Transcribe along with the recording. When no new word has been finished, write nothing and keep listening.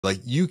Like,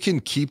 you can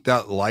keep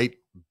that light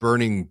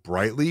burning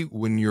brightly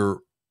when you're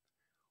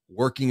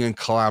working in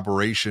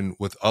collaboration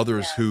with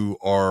others who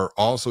are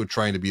also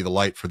trying to be the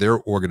light for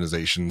their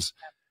organizations.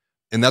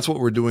 And that's what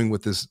we're doing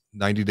with this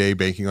 90-day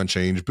Banking on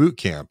Change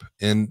Bootcamp.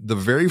 And the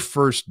very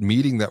first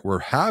meeting that we're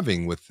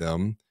having with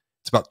them,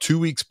 it's about 2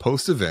 weeks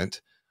post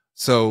event.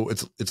 So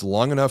it's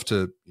long enough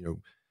to,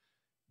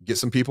 get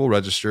some people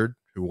registered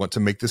who want to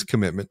make this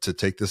commitment to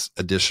take this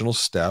additional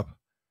step.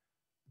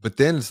 But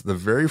then it's the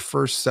very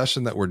first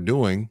session that we're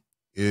doing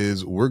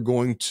is we're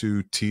going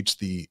to teach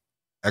the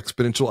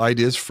exponential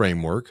ideas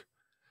framework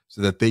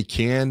so that they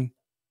can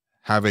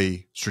have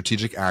a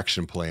strategic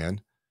action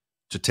plan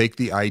to take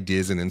the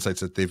ideas and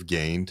insights that they've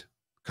gained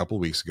a couple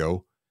of weeks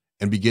ago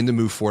and begin to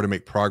move forward and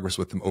make progress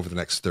with them over the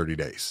next 30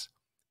 days.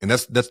 And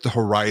that's the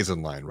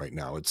horizon line right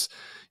now. It's,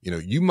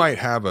 you might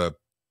have a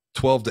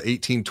 12 to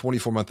 18,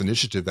 24-month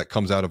initiative that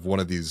comes out of one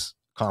of these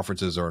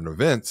conferences or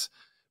events.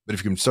 But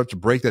if you can start to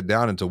break that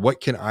down into what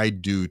can I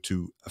do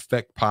to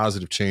affect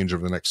positive change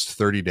over the next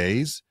 30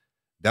 days,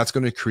 that's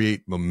going to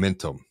create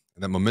momentum.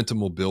 And that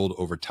momentum will build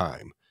over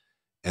time.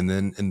 And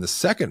then in the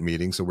second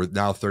meeting, so we're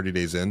now 30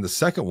 days in, the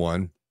second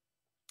one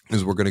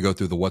is we're going to go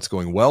through the what's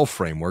going well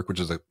framework,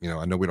 which is I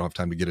know we don't have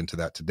time to get into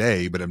that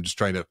today, but I'm just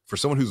trying to, for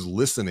someone who's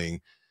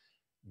listening,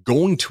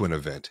 going to an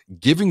event,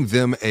 giving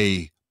them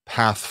a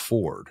path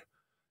forward.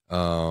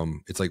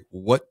 It's like,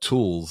 what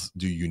tools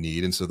do you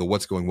need? And so the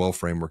what's going well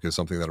framework is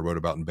something that I wrote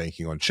about in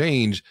Banking on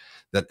Change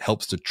that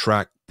helps to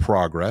track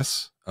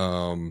progress,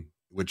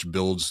 which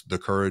builds the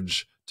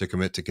courage to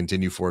commit to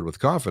continue forward with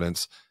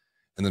confidence.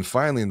 And then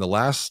finally, in the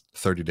last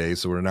 30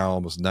 days, so we're now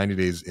almost 90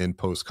 days in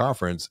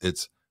post-conference,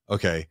 it's,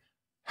 okay,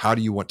 how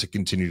do you want to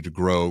continue to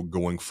grow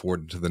going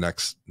forward into the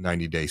next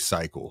 90-day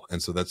cycle?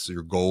 And so that's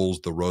your goals,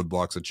 the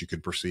roadblocks that you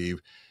could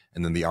perceive,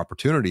 and then the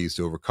opportunities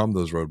to overcome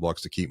those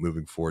roadblocks to keep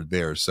moving forward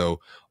there. So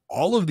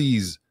all of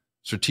these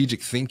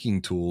strategic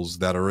thinking tools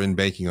that are in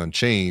Banking on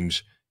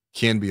Change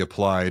can be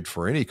applied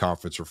for any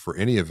conference or for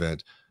any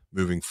event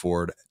moving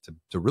forward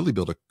to really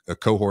build a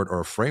cohort or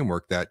a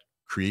framework that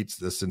creates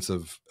this sense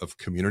of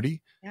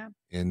community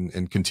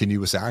and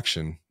continuous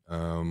action,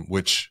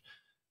 which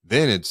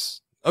then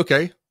it's,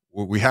 okay,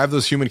 we have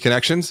those human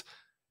connections.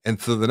 And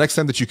so the next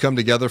time that you come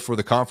together for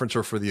the conference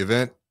or for the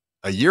event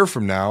a year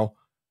from now,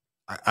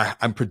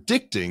 I'm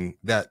predicting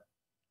that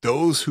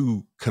those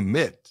who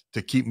commit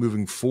to keep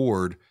moving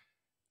forward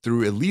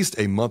through at least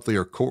a monthly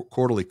or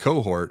quarterly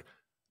cohort,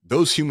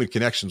 those human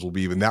connections will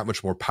be even that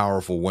much more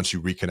powerful once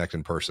you reconnect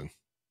in person.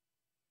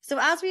 So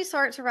as we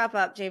start to wrap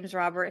up, James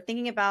Robert,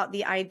 thinking about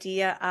the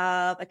idea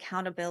of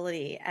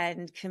accountability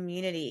and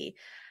community,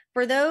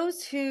 for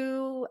those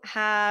who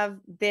have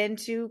been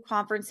to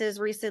conferences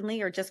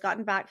recently or just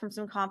gotten back from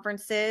some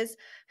conferences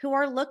who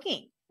are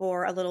looking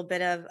for a little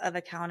bit of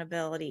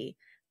accountability,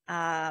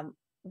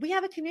 we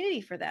have a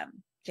community for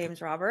them,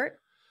 James Robert.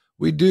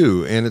 We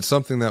do. And it's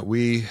something that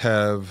we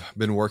have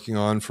been working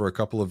on for a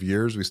couple of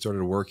years. We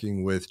started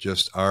working with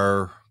just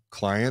our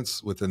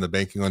clients within the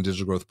Banking on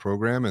Digital Growth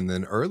program. And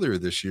then earlier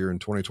this year in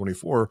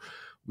 2024,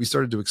 we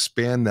started to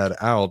expand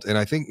that out. And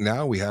I think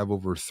now we have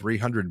over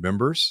 300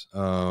 members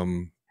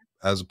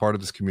as a part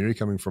of this community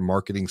coming from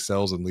marketing,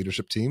 sales, and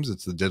leadership teams.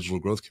 It's the digital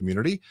growth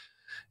community.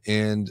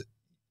 And,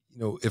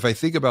 if I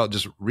think about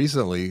just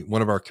recently,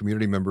 one of our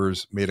community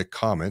members made a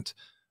comment.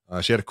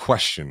 She had a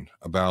question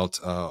about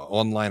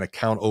online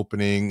account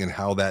opening and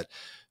how that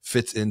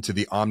fits into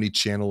the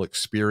omni-channel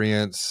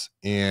experience.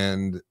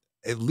 And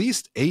at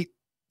least 8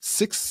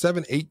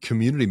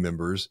 community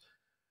members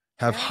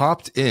have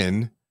hopped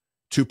in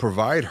to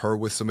provide her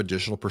with some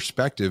additional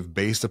perspective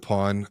based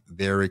upon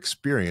their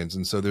experience.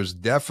 And so there's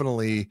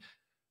definitely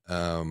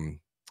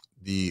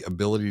the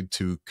ability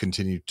to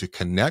continue to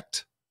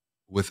connect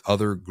with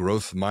other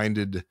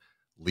growth-minded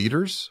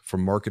leaders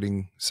from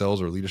marketing,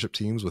 sales, or leadership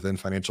teams within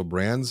financial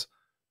brands,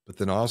 but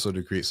then also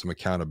to create some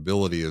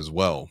accountability as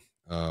well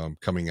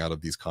coming out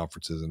of these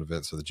conferences and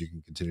events so that you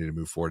can continue to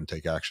move forward and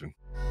take action.